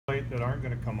that aren't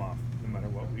going to come off no matter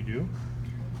what we do.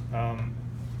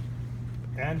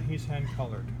 And he's hand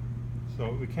colored.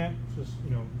 So we can't just,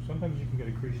 sometimes you can get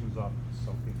accretions off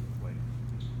soaking plate.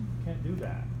 You can't do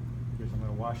that because I'm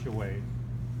going to wash away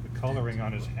the coloring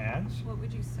on his hands. What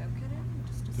would you soak it in?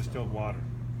 Just Distilled water.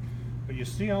 But you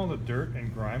see all the dirt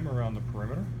and grime around the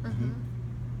perimeter? Mm-hmm.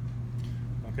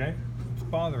 Okay? It's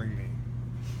bothering me.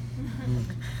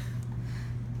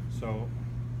 So,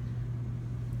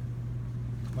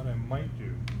 what I might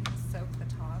do, Soak the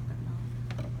top and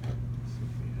not. soak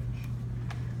the edge.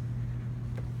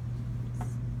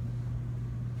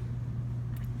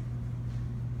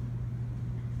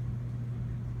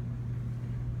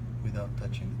 Without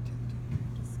touching the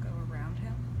tint. Just go around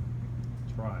him.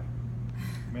 Try.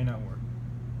 May not work.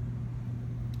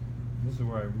 This is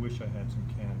where I wish I had some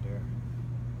canned air.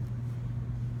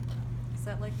 Is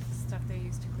that like the stuff they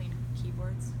use to clean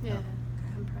keyboards? Yeah, Okay.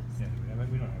 compressed. Yeah,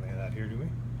 we don't have any of that here, do we?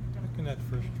 Look in that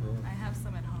first drawer. I have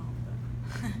some at home,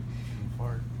 but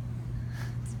Fart.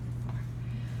 it's far.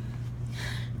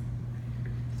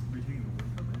 Were you taking the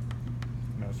wood from it?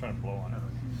 No, I was trying to blow on it.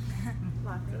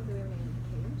 Lock it. Do we have any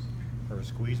indicators? Or a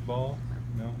squeeze ball?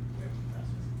 No.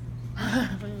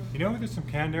 You know, there's some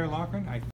canned air, Lachlan.